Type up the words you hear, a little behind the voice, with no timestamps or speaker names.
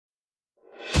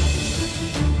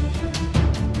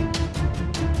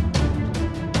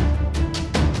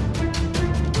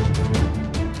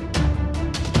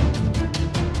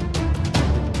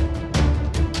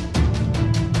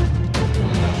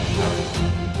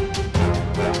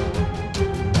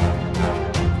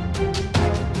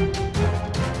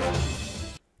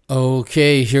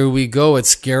Okay, here we go.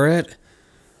 It's Garrett.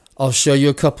 I'll show you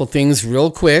a couple things real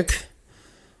quick.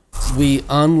 We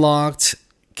unlocked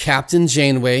Captain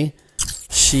Janeway.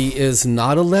 She is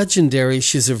not a legendary.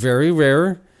 She's a very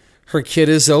rare. Her kit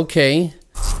is okay.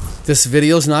 This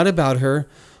video is not about her.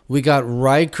 We got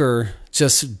Riker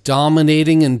just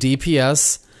dominating in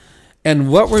DPS.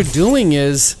 And what we're doing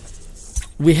is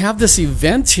we have this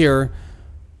event here.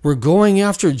 We're going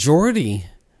after Geordi.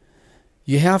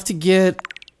 You have to get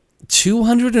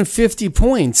 250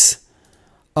 points.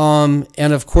 And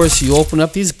of course, you open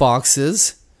up these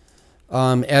boxes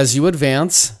as you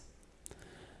advance.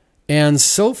 And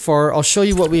so far, I'll show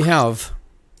you what we have.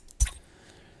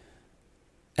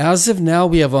 As of now,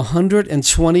 we have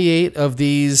 128 of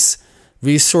these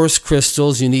resource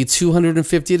crystals. You need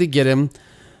 250 to get them.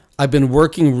 I've been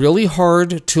working really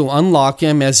hard to unlock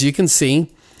him, as you can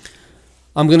see.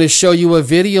 I'm going to show you a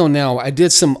video now. I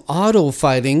did some auto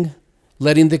fighting,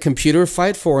 letting the computer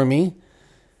fight for me.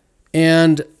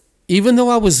 And even though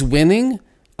I was winning,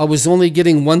 I was only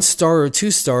getting 1 star or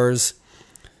 2 stars.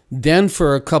 Then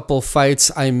for a couple fights,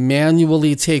 I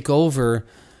manually take over,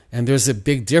 and there's a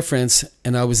big difference.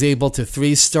 And I was able to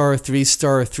 3-star,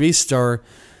 3-star, 3-star,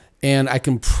 and I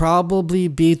can probably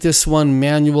beat this one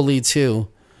manually too.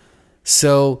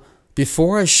 So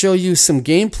before I show you some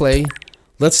gameplay,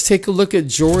 let's take a look at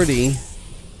Geordi.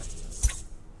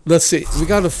 Let's see, we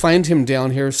got to find him down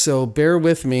here, so bear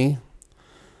with me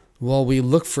while we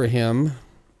look for him.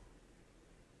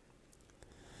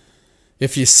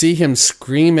 If you see him,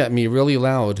 scream at me really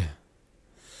loud.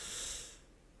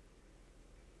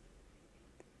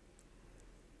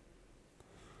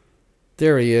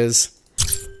 There he is.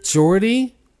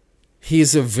 Geordi,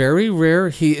 he's a very rare.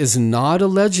 He is not a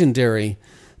legendary.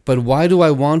 But why do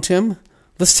I want him?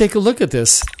 Let's take a look at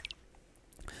this.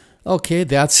 Okay,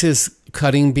 that's his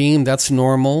cutting beam. That's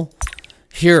normal.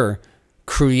 Here,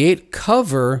 create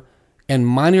cover and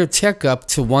minor tech up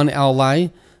to 1 ally.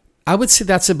 I would say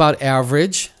that's about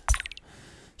average.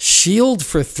 Shield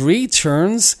for 3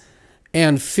 turns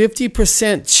and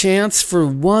 50% chance for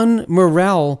 1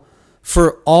 morale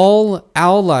for all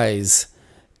allies.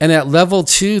 And at level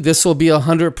 2, this will be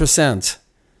 100%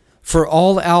 for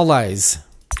all allies.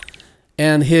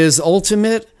 And his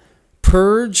ultimate,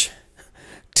 Purge,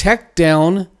 Tech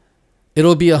Down,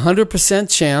 it'll be 100%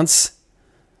 chance.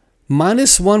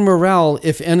 -1 morale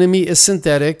if enemy is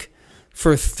synthetic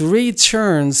for 3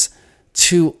 turns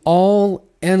to all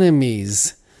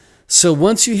enemies. So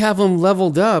once you have them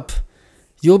leveled up,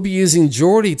 you'll be using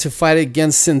Geordi to fight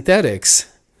against synthetics.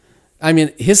 I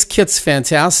mean, his kit's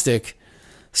fantastic.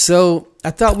 So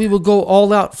I thought we would go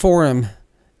all out for him.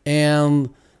 And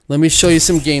let me show you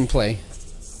some gameplay.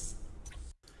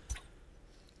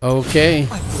 Okay.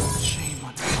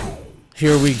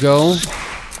 Here we go.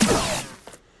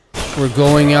 We're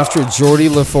going after Geordi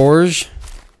LaForge.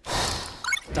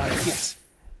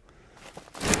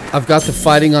 I've got the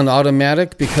fighting on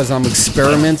automatic because I'm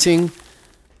experimenting.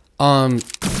 I'm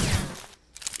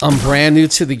brand new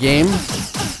to the game,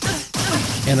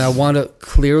 and I want to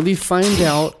clearly find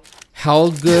out how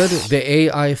good the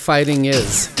AI fighting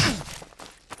is.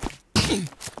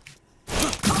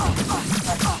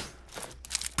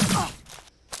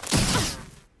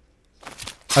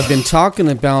 I've been talking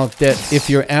about that if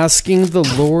you're asking the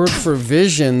Lord for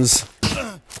visions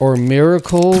or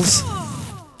miracles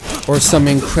or some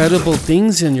incredible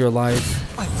things in your life,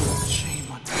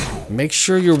 make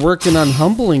sure you're working on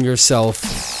humbling yourself.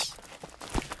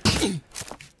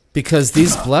 Because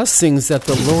these blessings that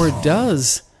the Lord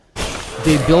does,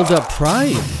 they build up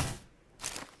pride.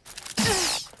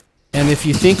 And if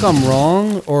you think I'm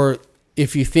wrong, or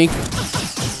if you think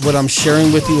what I'm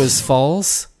sharing with you is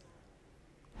false,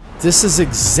 this is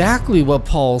exactly what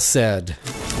Paul said.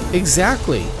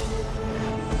 Exactly.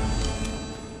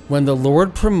 When the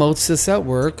Lord promotes us at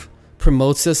work,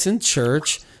 promotes us in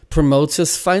church, promotes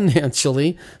us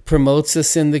financially, promotes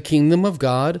us in the kingdom of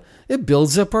God, it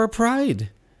builds up our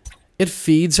pride. It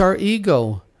feeds our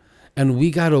ego. And we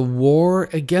got to war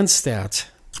against that.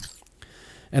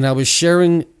 And I was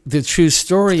sharing the true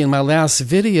story in my last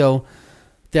video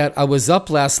that I was up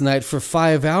last night for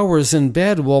 5 hours in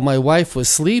bed while my wife was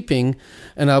sleeping,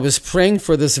 and I was praying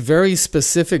for this very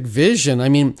specific vision. I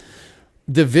mean,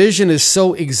 the vision is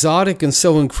so exotic and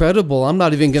so incredible, I'm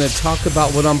not even going to talk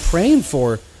about what I'm praying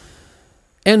for.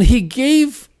 And he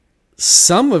gave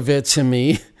some of it to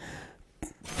me,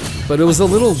 but it was a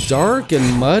little dark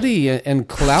and muddy and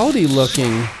cloudy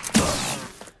looking.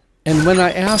 And when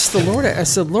I asked the Lord, I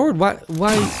said, Lord, why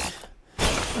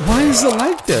is it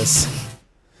like this?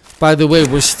 By the way,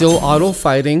 we're still auto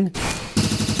fighting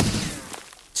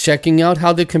checking out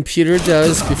how the computer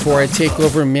does before I take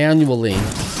over manually.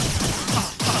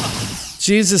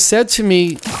 Jesus said to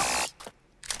me,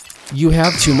 "You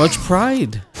have too much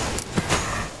pride."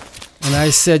 And I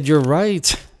said, "You're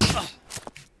right.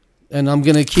 And I'm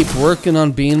going to keep working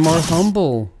on being more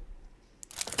humble,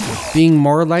 being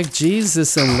more like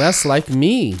Jesus and less like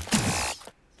me."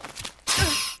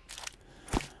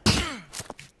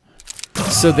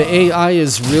 So the AI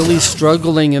is really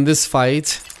struggling in this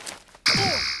fight.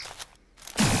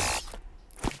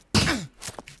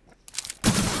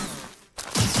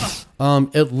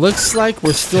 It looks like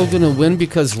we're still going to win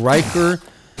because Riker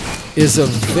is a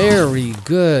very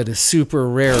good super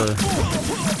rare.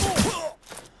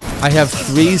 I have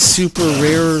 3 super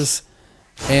rares,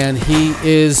 and he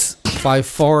is by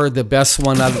far the best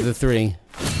one out of the 3.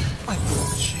 I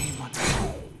brought shame on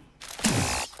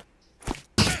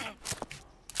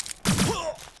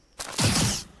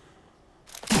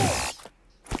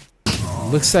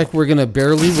you. Looks like we're going to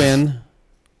barely win.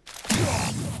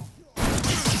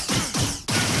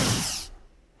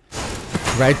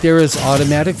 Right there is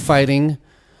automatic fighting.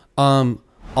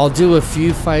 I'll do a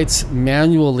few fights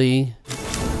manually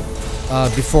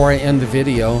before I end the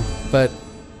video, but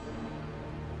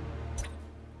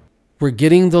we're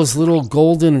getting those little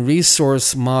golden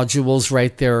resource modules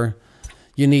right there.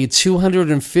 You need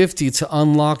 250 to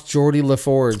unlock Geordi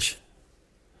LaForge.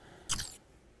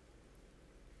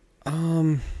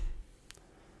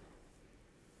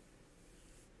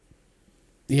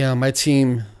 Yeah, my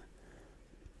team.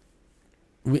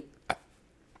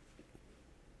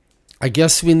 I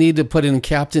guess we need to put in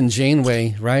Captain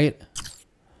Janeway, right?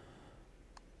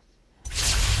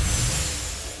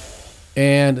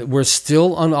 And we're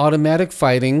still on automatic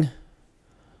fighting.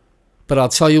 But I'll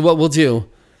tell you what we'll do.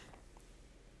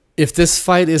 If this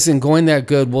fight isn't going that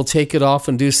good, we'll take it off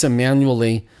and do some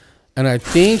manually. And I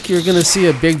think you're going to see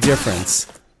a big difference.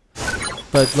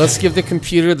 But let's give the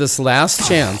computer this last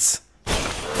chance.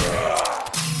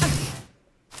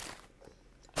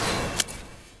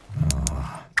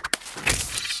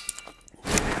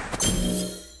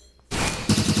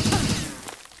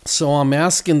 So I'm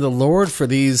asking the Lord for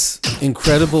these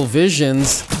incredible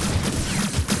visions,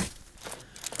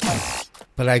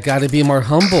 but I got to be more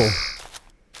humble.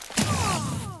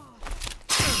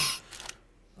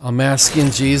 I'm asking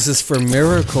Jesus for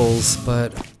miracles,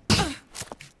 but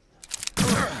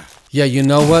yeah, you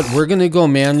know what? We're going to go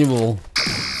manual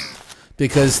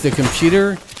because the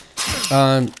computer,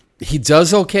 he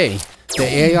does okay. The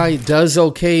AI does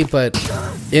okay, but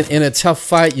in a tough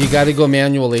fight, you got to go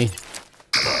manually.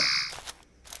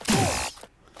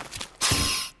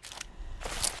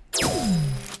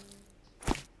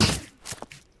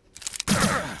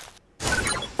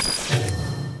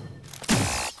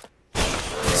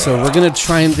 So we're going to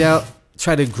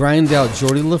try to grind out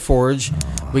Geordi LaForge.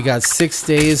 We got 6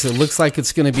 days. It looks like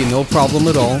it's going to be no problem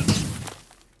at all.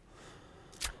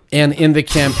 And in the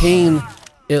campaign,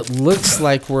 it looks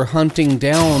like we're hunting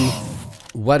down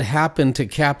what happened to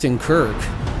Captain Kirk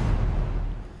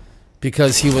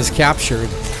because he was captured.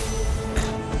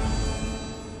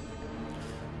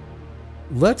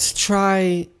 Let's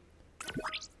check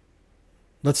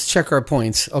our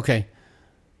points. Okay.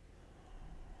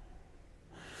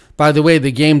 By the way,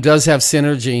 the game does have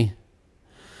synergy.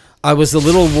 I was a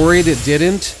little worried it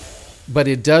didn't, but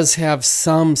it does have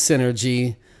some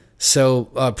synergy. So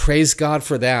praise God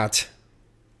for that.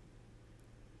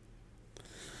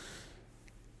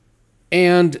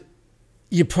 And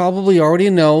you probably already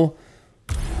know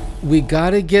we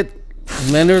got to get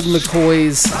Leonard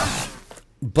McCoy's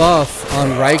buff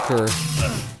on Riker.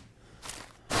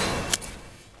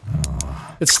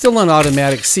 It's still on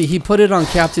automatic. See, he put it on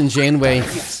Captain Janeway,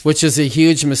 which is a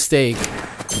huge mistake.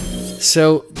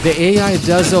 So the AI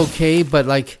does okay, but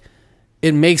like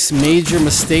it makes major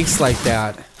mistakes like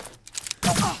that.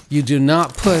 You do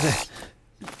not put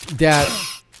that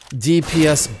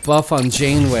DPS buff on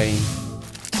Janeway.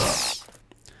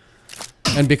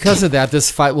 And because of that, this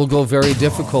fight will go very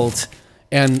difficult.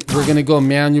 And we're going to go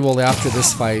manual after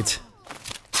this fight.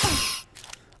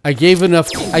 I gave it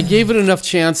enough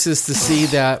chances to see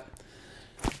that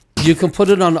you can put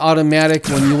it on automatic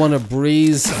when you want to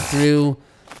breeze through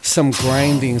some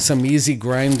grinding, some easy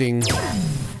grinding.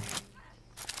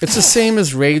 It's the same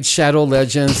as Raid Shadow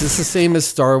Legends. It's the same as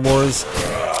Star Wars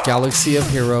Galaxy of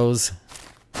Heroes.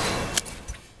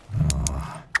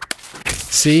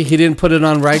 See, he didn't put it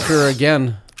on Riker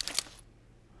again.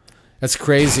 That's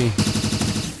crazy.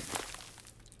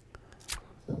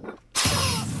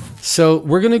 So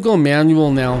we're going to go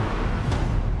manual now.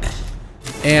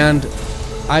 And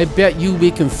I bet you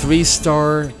we can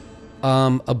 3-star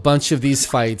a bunch of these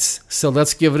fights. So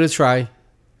let's give it a try.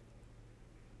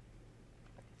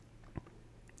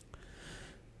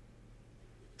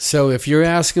 So if you're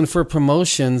asking for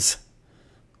promotions,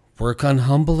 work on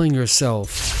humbling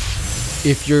yourself.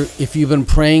 If you've been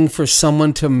praying for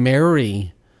someone to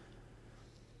marry,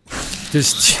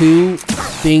 there's two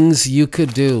things you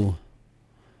could do.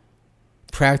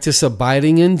 Practice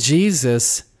abiding in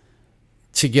Jesus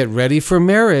to get ready for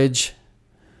marriage,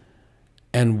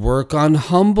 and work on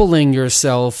humbling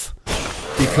yourself,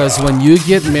 because when you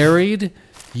get married,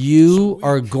 you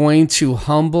are going to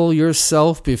humble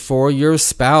yourself before your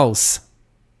spouse.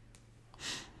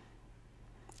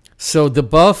 So the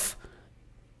buff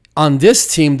on this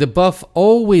team, the buff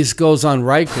always goes on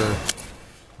Riker,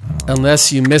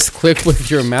 unless you misclick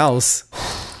with your mouse,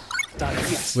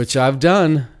 which I've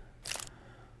done.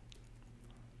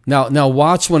 Now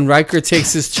watch when Riker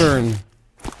takes his turn.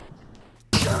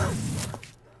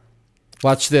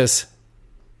 Watch this.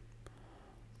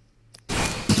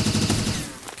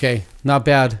 Okay, not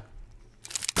bad.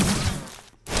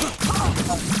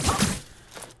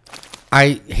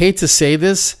 I hate to say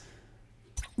this,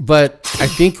 but I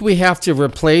think we have to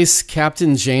replace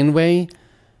Captain Janeway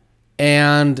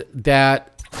and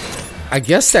that, I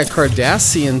guess that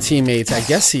Cardassian teammate. I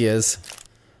guess he is.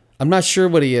 I'm not sure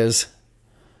what he is.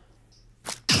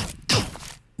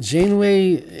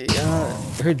 Janeway,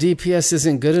 her DPS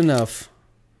isn't good enough.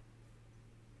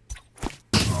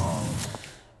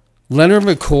 Leonard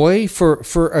McCoy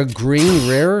for a green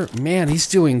rare? Man, he's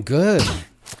doing good.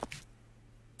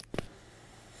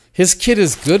 His kit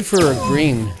is good for a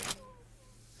green.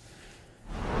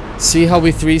 See how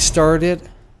we 3-starred it?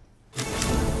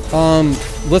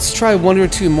 Let's try one or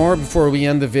two more before we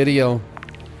end the video.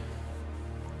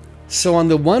 So on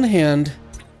the one hand,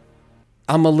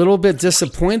 I'm a little bit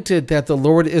disappointed that the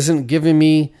Lord isn't giving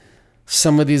me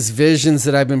some of these visions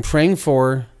that I've been praying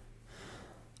for.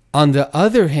 On the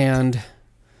other hand,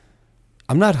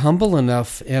 I'm not humble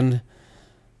enough, and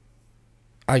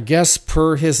I guess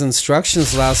per his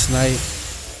instructions last night,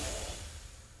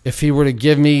 if he were to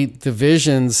give me the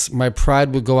visions, my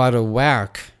pride would go out of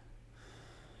whack.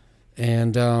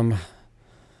 And,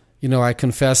 you know, I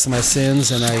confess my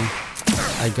sins, and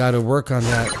I got to work on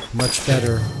that much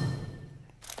better.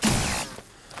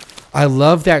 I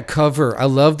love that cover. I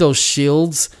love those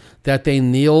shields that they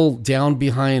kneel down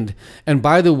behind. And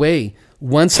by the way,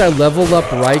 once I level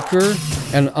up Riker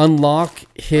and unlock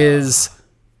his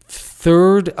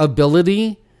third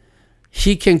ability,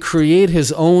 he can create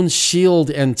his own shield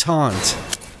and taunt.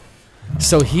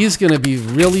 So he's going to be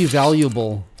really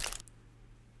valuable.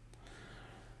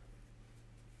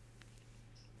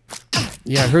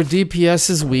 Yeah, her DPS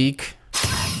is weak.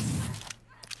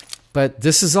 But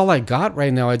this is all I got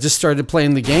right now. I just started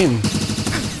playing the game.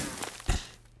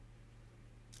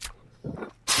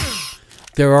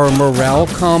 There are morale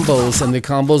combos, and the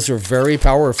combos are very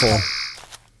powerful.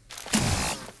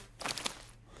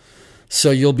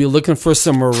 So you'll be looking for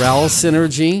some morale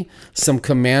synergy, some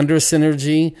commander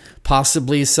synergy,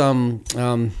 possibly some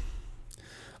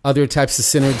other types of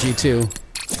synergy too.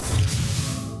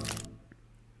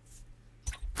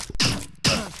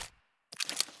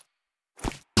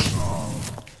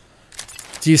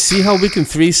 Do you see how we can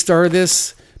 3-star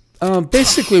this?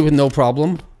 Basically with no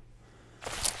problem.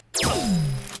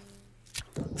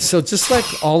 So just like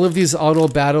all of these auto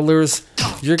battlers,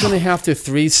 you're going to have to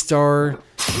 3-star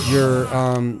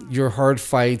your hard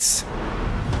fights,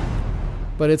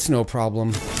 but it's no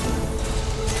problem.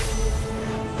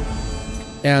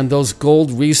 And those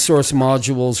gold resource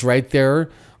modules right there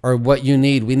are what you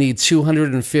need. We need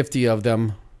 250 of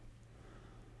them.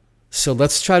 So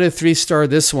let's try to 3-star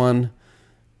this one,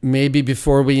 maybe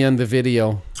before we end the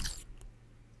video.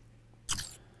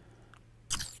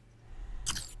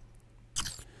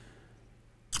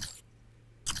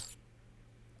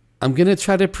 I'm going to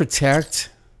try to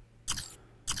protect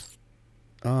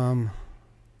I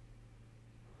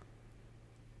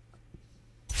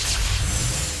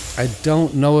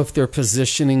don't know if their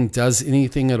positioning does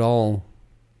anything at all.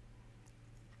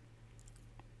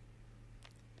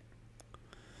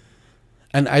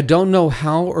 And I don't know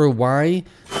how or why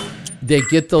they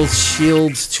get those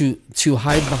shields to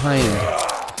hide behind.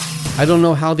 I don't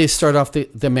know how they start off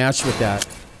the match with that.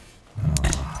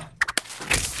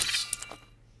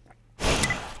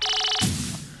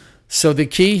 So the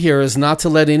key here is not to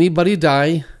let anybody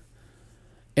die.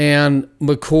 And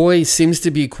McCoy seems to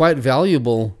be quite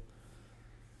valuable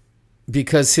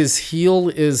because his heal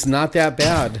is not that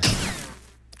bad.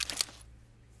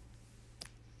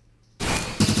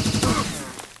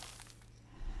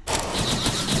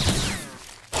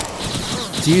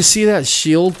 Do you see that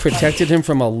shield protected him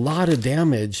from a lot of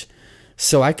damage?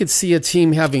 So I could see a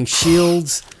team having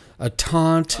shields, a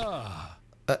taunt,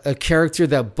 a character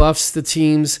that buffs the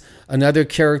teams, another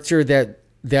character that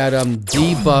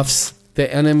debuffs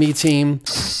the enemy team.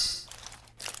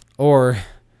 Or,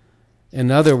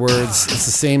 in other words, it's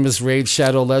the same as Raid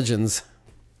Shadow Legends.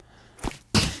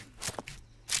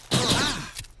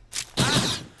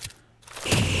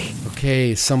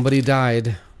 Okay, somebody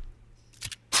died.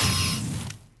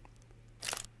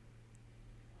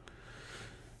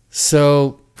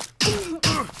 So,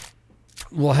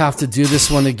 we'll have to do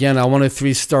this one again. I want to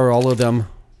 3-star all of them.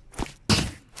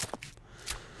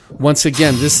 Once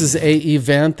again, this is a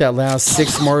event that lasts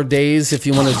 6 more days if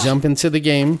you want to jump into the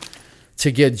game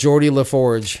to get Geordi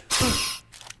LaForge.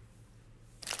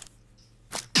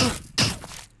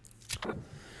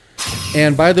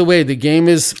 And by the way, the game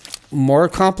is more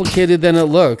complicated than it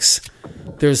looks.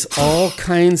 There's all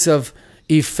kinds of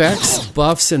effects,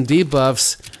 buffs, and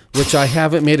debuffs, which I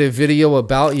haven't made a video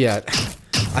about yet.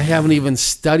 I haven't even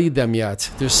studied them yet.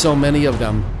 There's so many of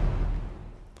them.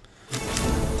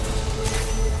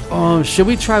 Should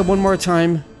we try one more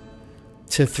time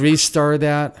to 3-star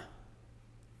that?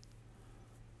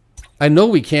 I know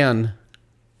we can.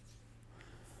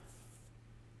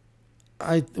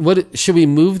 Should we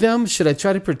move them? Should I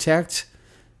try to protect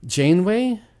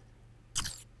Janeway?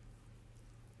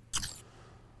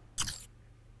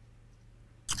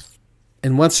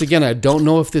 And once again, I don't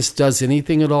know if this does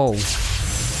anything at all.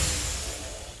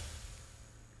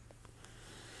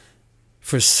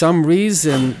 For some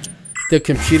reason, the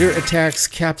computer attacks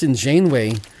Captain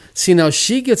Janeway. See, now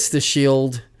she gets the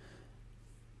shield,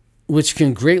 which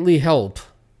can greatly help.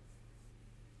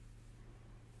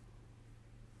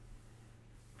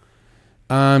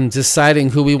 I'm deciding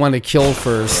who we want to kill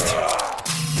first.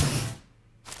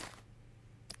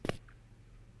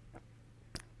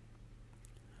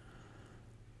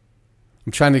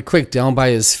 I'm trying to click down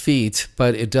by his feet,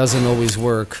 but it doesn't always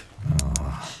work.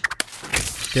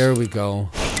 There we go.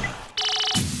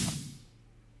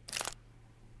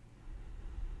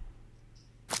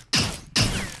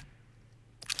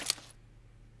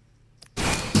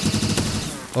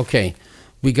 Okay,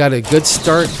 we got a good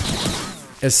start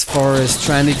as far as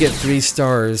trying to get 3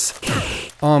 stars.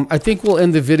 I think we'll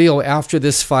end the video after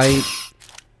this fight,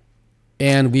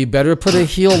 and we better put a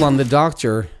heal on the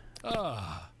doctor.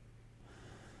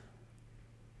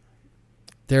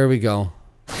 There we go.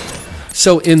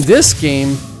 So in this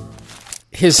game,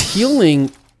 his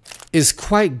healing is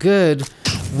quite good,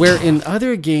 where in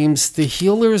other games, the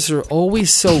healers are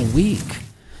always so weak.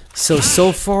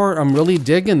 So far, I'm really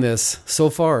digging this so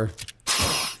far.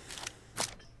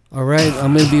 All right,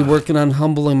 I'm going to be working on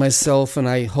humbling myself, and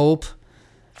I hope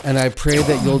and I pray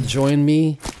that you'll join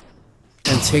me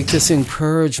and take this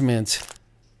encouragement.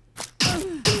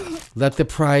 Let the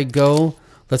pride go.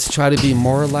 Let's try to be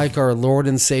more like our Lord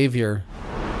and Savior.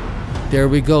 There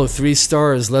we go, 3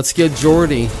 stars. Let's get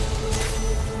Geordi.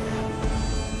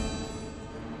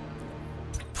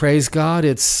 Praise God,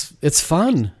 it's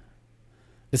fun.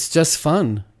 It's just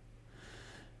fun.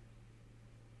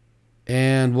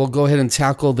 And we'll go ahead and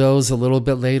tackle those a little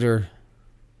bit later.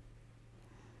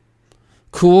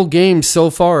 Cool game so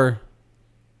far.